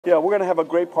Yeah, we're going to have a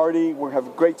great party. We're going to have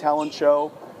a great talent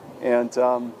show, and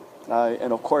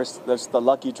of course, there's the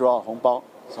lucky draw 红包.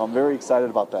 So I'm very excited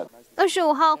about that.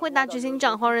 25号，辉达执行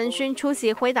长黄仁勋出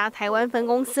席辉达台湾分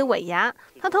公司尾牙，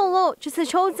他透露这次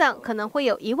抽奖可能会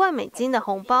有1万美金的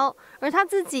红包，而他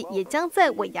自己也将在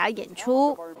尾牙演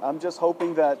出。I'm just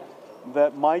hoping that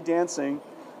my dancing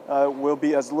will be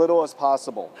as little as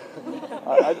possible.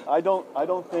 I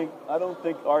don't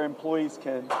think our employees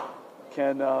can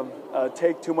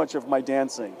take too much of my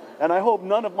dancing, and I hope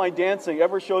none of my dancing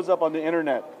ever shows up on the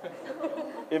internet.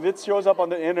 If it shows up on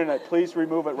the internet, please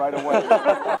remove it right away.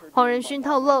 黄仁勋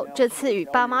透露，这次与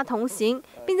爸妈同行，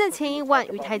并在前一晚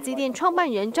与台积电创办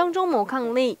人张忠谋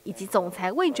伉俪以及总裁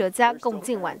魏哲嘉共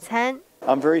进晚餐。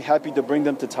I'm very happy to bring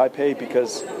them to Taipei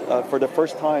because for the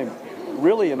first time,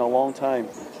 really in a long time,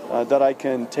 that I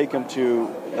can take them to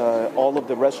all of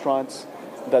the restaurants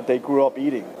that they grew up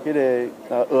eating. 迄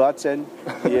个蚵仔煎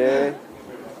也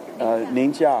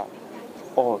宁夏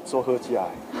做好食。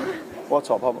我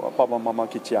带爸爸妈妈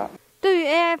去吃。对于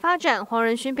AI 发展，黄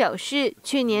仁勋表示，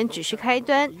去年只是开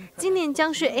端，今年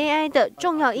将是 AI 的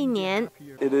重要一年。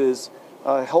It is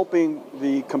helping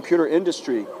the computer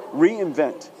industry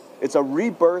reinvent. It's a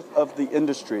rebirth of the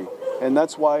industry, and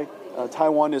that's why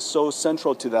Taiwan is so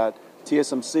central to that.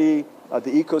 TSMC,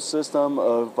 the ecosystem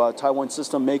of Taiwan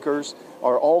system makers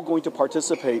are all going to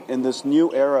participate in this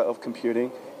new era of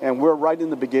computing. And we're right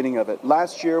in the beginning of it.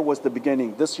 Last year was the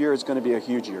beginning. This year is going to be a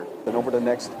huge year. And over the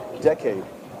next decade,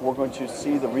 we're going to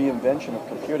see the reinvention of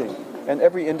computing, and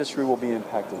every industry will be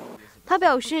impacted. 他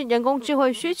表示，人工智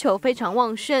慧需求非常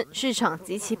旺盛，市场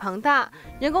极其庞大。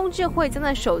人工智慧将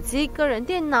在手机、个人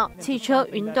电脑、汽车、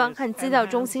云端和资料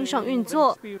中心上运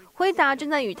作。辉达正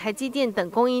在与台积电等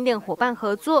供应链伙伴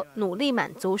合作，努力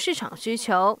满足市场需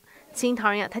求。新桃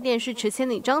园亚太电视池千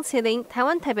里张麒麟，台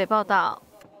湾台北报道。